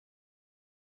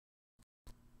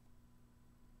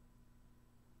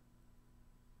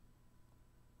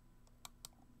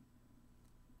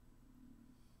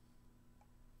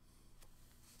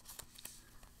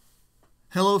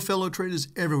Hello, fellow traders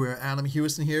everywhere. Adam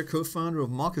Hewison here, co-founder of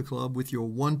MarketClub, with your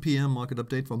 1 p.m. market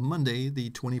update for Monday, the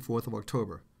 24th of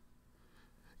October.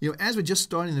 As we're just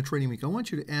starting the trading week, I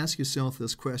want you to ask yourself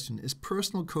this question: is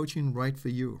personal coaching right for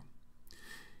you?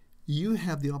 You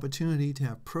have the opportunity to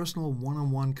have personal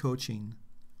one-on-one coaching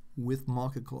with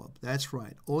MarketClub. That's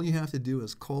right. All you have to do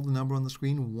is call the number on the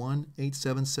screen,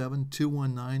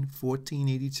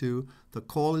 1-877-219-1482. The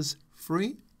call is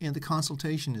free and the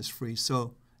consultation is free.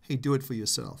 So, hey, do it for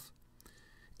yourself.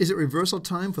 Is it reversal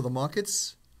time for the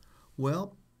markets?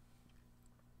 Well,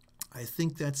 I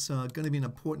think that's going to be an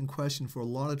important question for a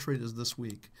lot of traders this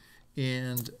week.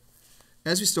 And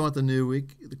as we start the new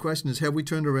week, the question is, have we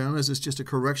turned around, or is this just a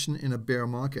correction in a bear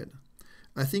market?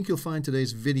 I think you'll find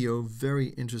today's video very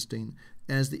interesting,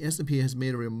 as the S&P has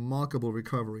made a remarkable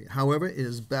recovery. However, it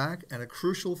is back at a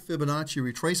crucial Fibonacci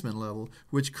retracement level,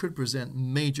 which could present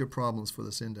major problems for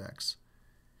this index.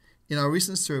 In our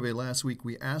recent survey last week,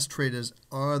 we asked traders,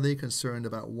 are they concerned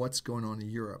about what's going on in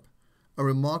Europe? A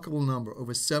remarkable number,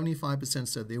 over 75%,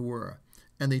 said they were,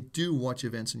 and they do watch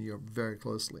events in Europe very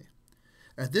closely.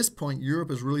 At this point,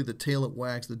 Europe is really the tail that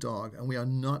wags the dog, and we are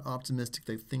not optimistic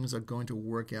that things are going to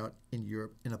work out in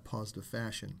Europe in a positive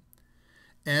fashion.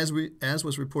 As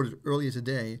was reported earlier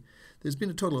today, there's been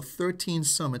a total of 13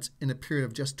 summits in a period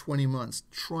of just 20 months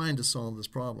trying to solve this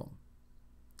problem,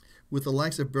 with the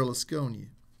likes of Berlusconi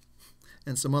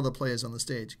and some other players on the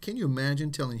stage. Can you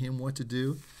imagine telling him what to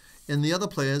do? And the other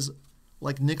players,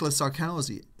 like Nicholas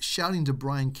Sarkozy, shouting to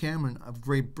Brian Cameron of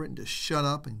Great Britain to shut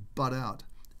up and butt out.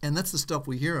 And that's the stuff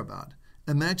we hear about.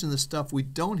 Imagine the stuff we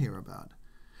don't hear about.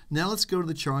 Now let's go to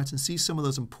the charts and see some of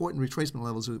those important retracement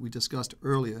levels that we discussed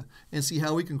earlier, and see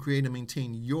how we can create and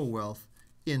maintain your wealth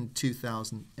in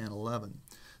 2011.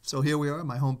 So here we are,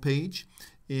 my home page,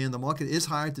 and the market is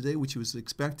higher today, which was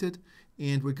expected.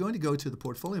 And we're going to go to the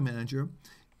portfolio manager,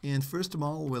 and first of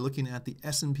all, we're looking at the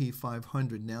S&P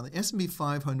 500. Now, the S&P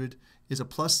 500 is a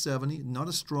plus 70, not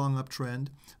a strong uptrend,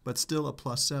 but still a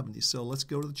plus 70. So let's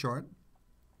go to the chart,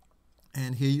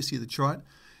 and here you see the chart.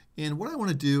 And what I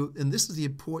want to do, and this is the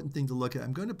important thing to look at,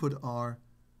 I'm going to put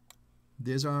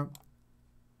there's our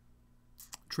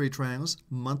trade triangles.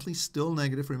 Monthly still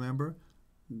negative, remember.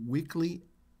 Weekly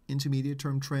intermediate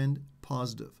term trend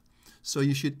positive. So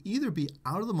you should either be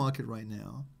out of the market right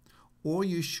now, or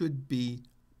you should be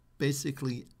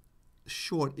basically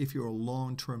short if you're a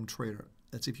long-term trader.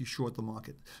 That's if you short the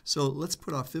market. So let's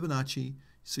put our Fibonacci.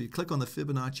 So you click on the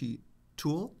Fibonacci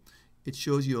tool. It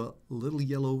shows you a little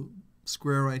yellow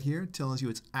square right here. It tells you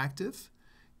it's active.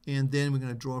 And then we're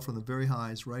going to draw from the very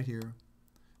highs right here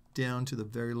down to the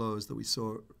very lows that we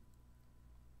saw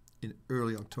in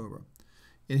early October.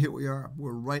 And here we are.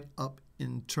 We're right up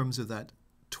in terms of that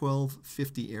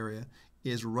 1250 area,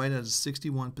 is right at a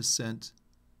 61%,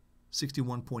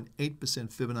 61.8%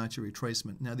 Fibonacci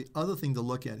retracement. Now, the other thing to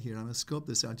look at here, and I'm going to scope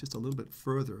this out just a little bit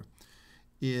further,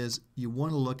 is you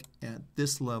want to look at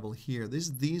this level here.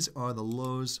 These are the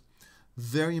lows,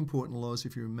 very important lows,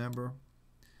 if you remember,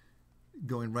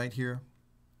 going right here.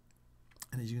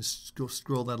 And as you can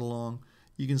scroll that along,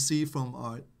 you can see from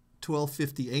our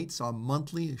 1258, so our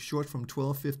monthly short from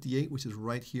 1258, which is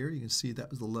right here. You can see that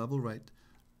was the level right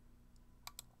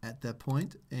at that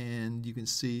point, and you can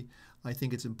see, I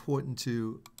think it's important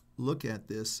to look at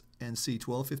this and see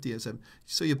 1258.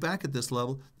 So you're back at this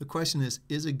level. The question is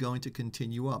it going to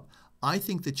continue up? I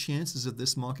think the chances of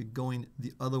this market going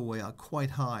the other way are quite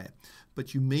high,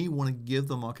 but you may want to give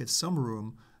the market some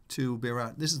room to bear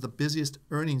out. This is the busiest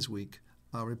earnings week,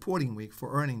 reporting week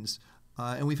for earnings,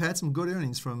 and we've had some good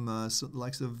earnings from the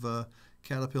likes of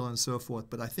Caterpillar and so forth,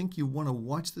 but I think you want to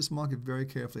watch this market very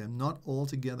carefully. I'm not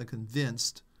altogether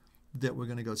convinced that we're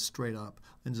going to go straight up.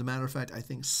 And as a matter of fact, I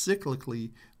think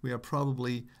cyclically we are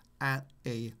probably at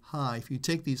a high. If you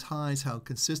take these highs, how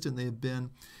consistent they've been,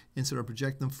 and sort of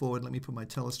project them forward, let me put my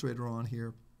telestrator on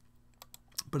here.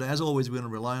 But as always, we're going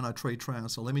to rely on our trade triangle.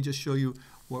 So let me just show you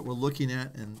what we're looking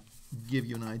at and give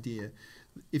you an idea.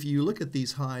 If you look at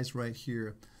these highs right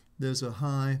here, there's a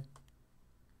high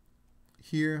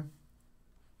here,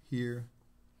 here,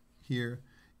 here.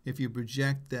 If you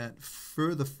project that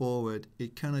further forward,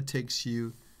 it kind of takes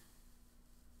you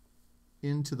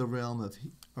into the realm of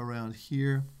around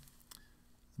here.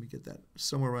 Let me get that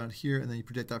somewhere around here, and then you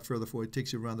project that further forward. It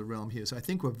takes you around the realm here. So I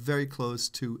think we're very close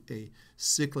to a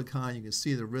cyclic high. You can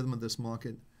see the rhythm of this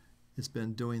market. It's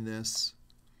been doing this.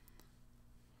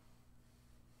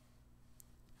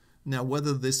 Now,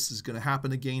 whether this is going to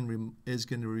happen again is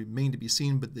going to remain to be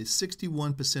seen, but the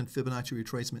 61% Fibonacci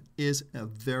retracement is a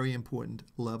very important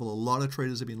level. A lot of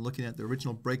traders have been looking at the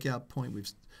original breakout point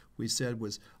we said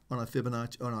was on our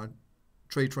Fibonacci, on our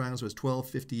trade triangles was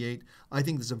 1258. I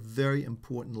think this is a very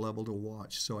important level to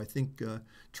watch. So I think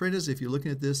traders, if you're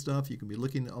looking at this stuff, you can be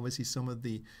looking at obviously some of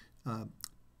the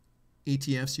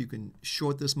ETFs. You can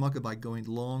short this market by going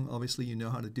long. Obviously, you know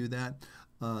how to do that.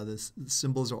 The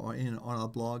symbols are on our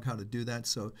blog, how to do that.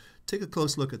 So take a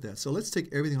close look at that. So let's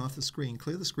take everything off the screen,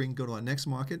 clear the screen, go to our next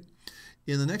market.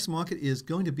 And the next market is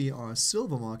going to be our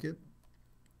silver market,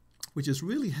 which has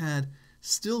really had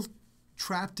still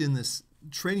trapped in this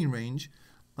trading range.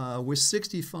 We're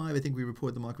 65. I think we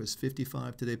reported the market was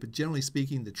 55 today. But generally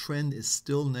speaking, the trend is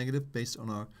still negative based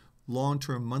on our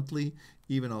long-term monthly,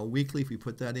 even our weekly. If we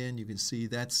put that in, you can see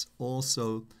that's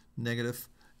also negative.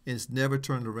 And it's never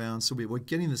turned around. So we're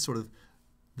getting this sort of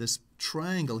this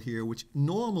triangle here, which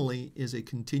normally is a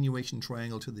continuation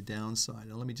triangle to the downside.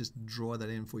 Now let me just draw that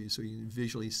in for you so you can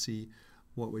visually see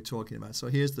what we're talking about. So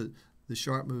here's the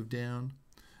sharp move down.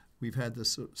 We've had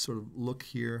this sort of look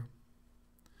here.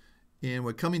 And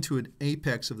we're coming to an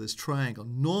apex of this triangle.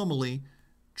 Normally,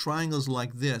 triangles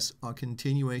like this are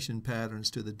continuation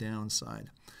patterns to the downside.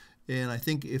 And I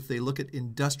think if they look at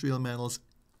industrial metals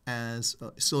as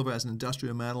silver as an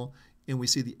industrial metal, and we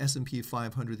see the S&P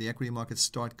 500, the equity markets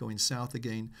start going south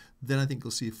again, then I think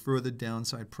you'll see further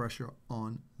downside pressure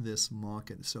on this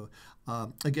market. So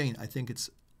again, I think it's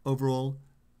overall,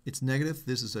 it's negative.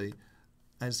 This is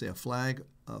I'd say a flag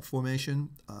formation.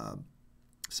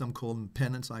 Some call them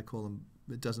pennants. I call them,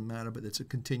 it doesn't matter, but it's a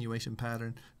continuation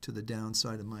pattern to the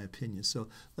downside in my opinion. So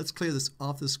let's clear this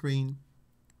off the screen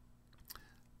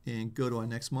and go to our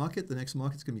next market. The next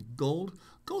market is going to be gold.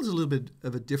 Gold is a little bit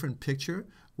of a different picture.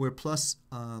 We're plus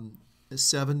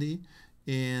 70,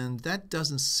 and that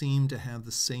doesn't seem to have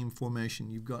the same formation.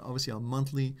 You've got obviously our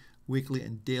monthly, weekly,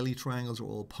 and daily triangles are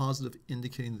all positive,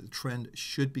 indicating that the trend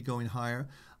should be going higher.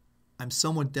 I'm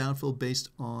somewhat doubtful based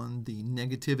on the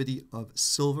negativity of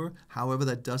silver. However,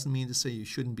 that doesn't mean to say you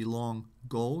shouldn't be long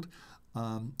gold.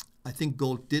 I think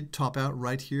gold did top out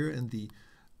right here in the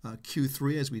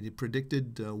Q3 as we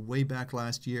predicted way back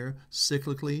last year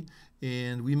cyclically,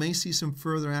 and we may see some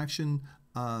further action,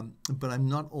 but I'm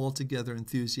not altogether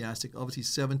enthusiastic. Obviously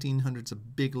 1700 is a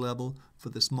big level for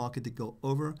this market to go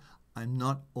over. I'm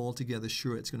not altogether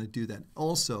sure it's going to do that.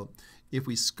 Also, if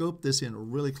we scope this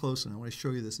in really close, and I want to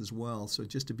show you this as well, so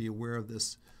just to be aware of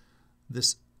these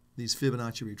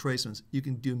Fibonacci retracements, you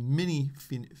can do mini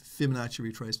Fibonacci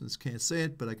retracements. Can't say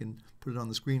it, but I can put it on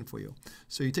the screen for you.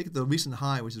 So you take the recent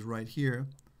high, which is right here,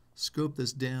 scope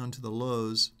this down to the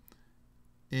lows,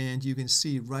 and you can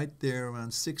see right there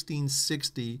around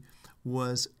 1660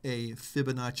 was a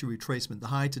Fibonacci retracement. The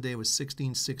high today was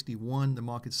 1661. The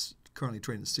market's currently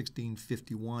trading at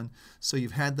 1651. So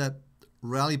you've had that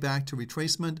rally back to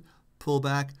retracement, pull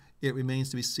back. It remains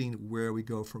to be seen where we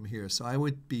go from here. So I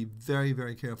would be very,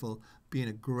 very careful being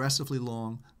aggressively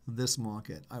long this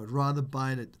market. I would rather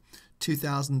buy it at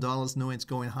 $2,000 knowing it's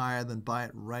going higher than buy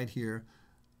it right here,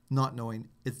 not knowing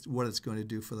what it's going to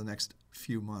do for the next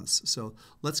few months. So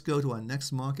let's go to our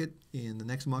next market. And the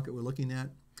next market we're looking at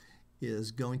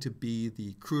is going to be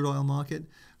the crude oil market.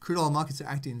 Crude oil market's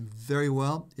acting very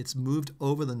well. It's moved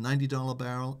over the $90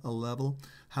 barrel level.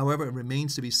 However, it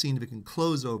remains to be seen if it can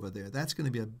close over there. That's going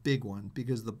to be a big one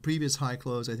because the previous high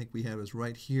close I think we had was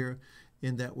right here,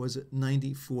 and that was at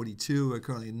 90.42. We're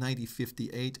currently at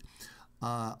 90.58.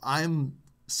 I'm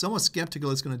somewhat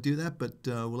skeptical it's going to do that, but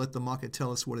we'll let the market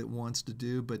tell us what it wants to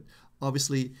do. But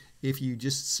obviously, if you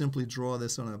just simply draw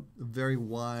this on a very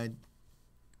wide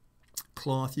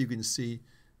cloth, you can see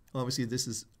obviously this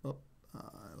is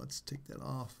let's take that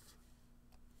off.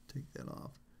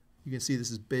 You can see this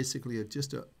is basically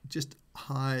just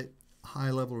high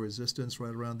level resistance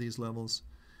right around these levels,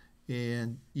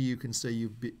 and you can say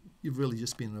you've really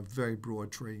just been in a very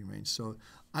broad trading range. So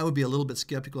I would be a little bit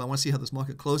skeptical. I want to see how this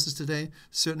market closes today.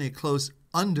 Certainly a close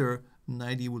under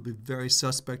 90 would be very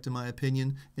suspect in my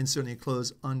opinion, and certainly a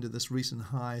close under this recent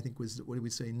high, I think was, what did we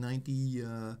say, 90,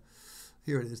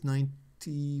 here it is,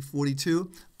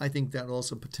 90.42. I think that will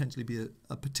also potentially be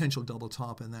a potential double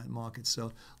top in that market.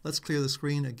 So let's clear the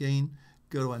screen again,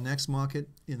 go to our next market.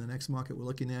 In the next market we're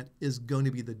looking at is going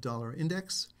to be the dollar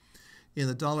index. And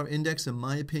the dollar index, in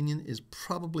my opinion, is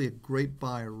probably a great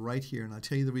buy right here, and I'll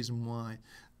tell you the reason why.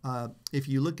 If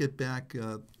you look at back,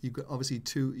 you've got obviously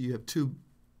you have two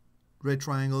red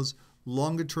triangles.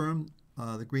 Longer term,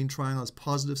 the green triangle is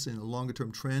positive, saying a longer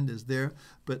term trend is there.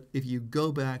 But if you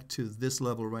go back to this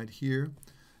level right here,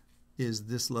 is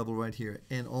this level right here.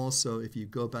 And also if you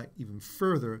go back even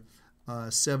further,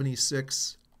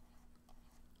 76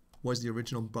 was the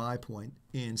original buy point,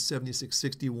 and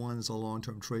 76.61 is a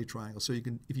long-term trade triangle. So you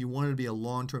can, if you wanted to be a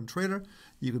long-term trader,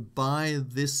 you could buy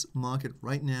this market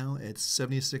right now at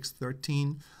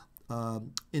 76.13,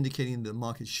 indicating the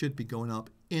market should be going up,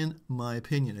 in my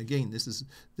opinion. Again, this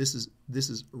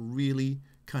is really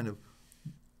kind of,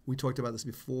 we talked about this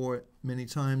before many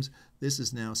times. This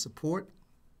is now support,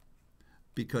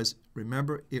 because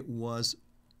remember, it was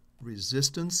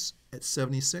resistance at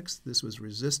 76. This was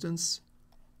resistance.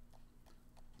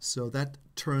 So that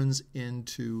turns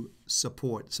into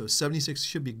support. So 76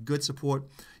 should be good support.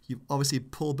 You've obviously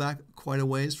pulled back quite a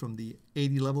ways from the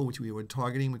 80 level, which we were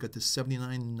targeting. We got to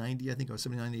 79.90, I think, or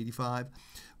 79.85.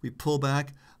 We pull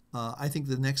back. I think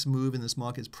the next move in this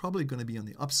market is probably going to be on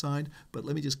the upside. But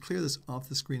let me just clear this off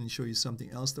the screen and show you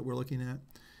something else that we're looking at.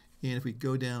 And if we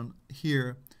go down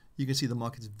here, you can see the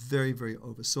market's very, very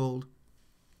oversold.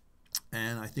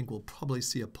 And I think we'll probably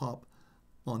see a pop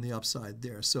on the upside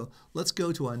there. So let's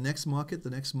go to our next market. The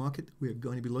next market we're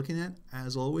going to be looking at,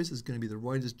 as always, is going to be the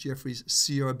Reuters-Jefferies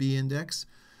CRB index,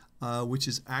 which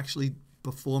is actually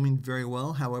performing very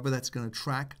well. However, that's going to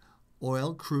track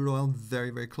oil, crude oil,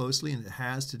 very, very closely, and it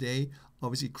has today.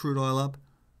 Obviously, crude oil up,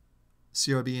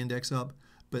 CRB index up,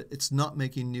 but it's not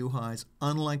making new highs.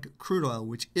 Unlike crude oil,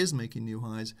 which is making new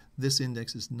highs, this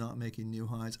index is not making new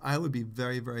highs. I would be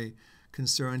very, very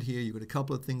concerned here. You've got a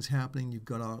couple of things happening. You've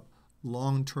got our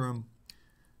long-term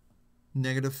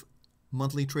negative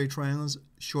monthly trade triangles,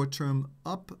 short-term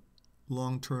up,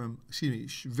 long-term,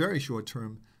 very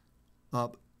short-term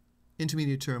up,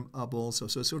 intermediate-term up also.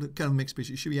 So it's sort of kind of mixed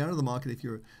picture. You should be out of the market if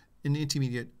you're an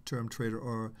intermediate-term trader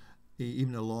or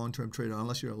even a long-term trader,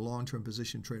 unless you're a long-term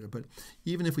position trader. But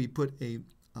even if we put a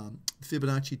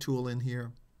Fibonacci tool in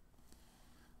here,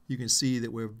 you can see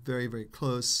that we're very, very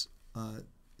close,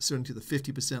 certainly to the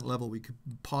 50% level. We could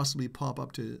possibly pop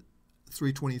up to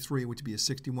 323, which would be a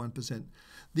 61%.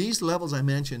 These levels I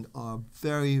mentioned are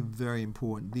very, very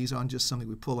important. These aren't just something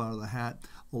we pull out of the hat.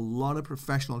 A lot of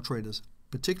professional traders,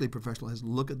 particularly professional traders,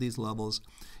 look at these levels,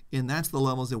 and that's the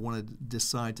levels they want to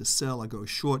decide to sell or go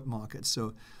short market.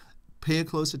 So pay a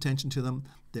close attention to them.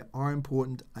 They are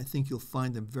important. I think you'll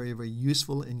find them very, very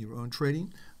useful in your own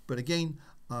trading. But again,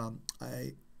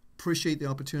 I appreciate the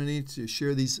opportunity to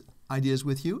share these ideas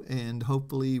with you, and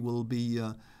hopefully we'll be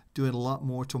doing a lot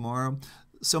more tomorrow.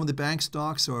 Some of the bank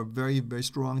stocks are very, very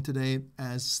strong today,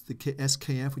 as the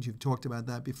SKF, which you've talked about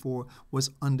that before, was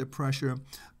under pressure.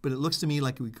 But it looks to me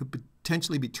like we could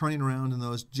potentially be turning around in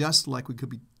those, just like we could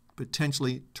be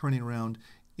potentially turning around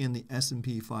in the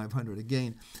S&P 500.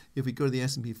 Again, if we go to the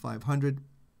S&P 500,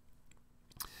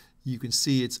 you can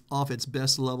see it's off its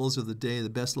best levels of the day. The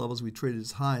best levels we traded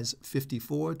as high as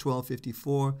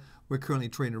 1254. We're currently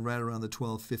trading right around the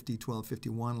 1250,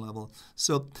 1251 level.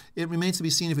 So it remains to be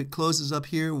seen if it closes up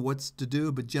here, what's to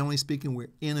do. But generally speaking,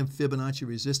 we're in a Fibonacci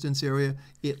resistance area.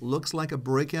 It looks like a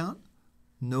breakout,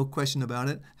 no question about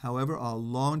it. However, our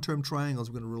long-term triangles,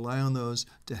 we're going to rely on those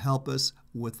to help us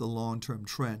with the long-term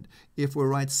trend. If we're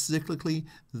right cyclically,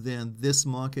 then this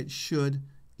market should,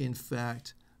 in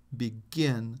fact,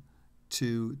 begin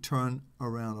to turn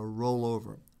around or roll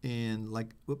over. And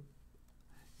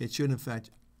it should, in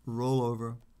fact, roll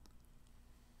over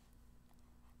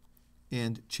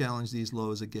and challenge these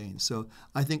lows again. So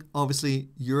I think, obviously,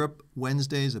 Europe,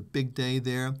 Wednesday is a big day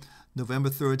there. November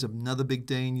 3rd is another big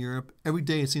day in Europe. Every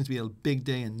day it seems to be a big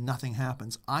day and nothing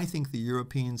happens. I think the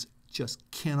Europeans just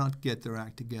cannot get their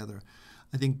act together.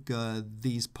 I think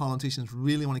these politicians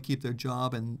really want to keep their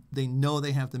job, and they know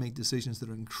they have to make decisions that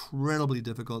are incredibly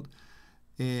difficult.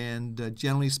 And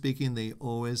generally speaking, they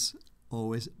always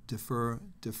defer.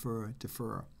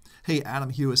 Hey,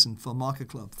 Adam Hewison from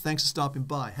MarketClub. Thanks for stopping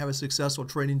by. Have a successful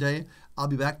trading day. I'll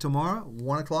be back tomorrow,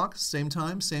 1 o'clock, same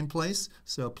time, same place.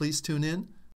 So please tune in.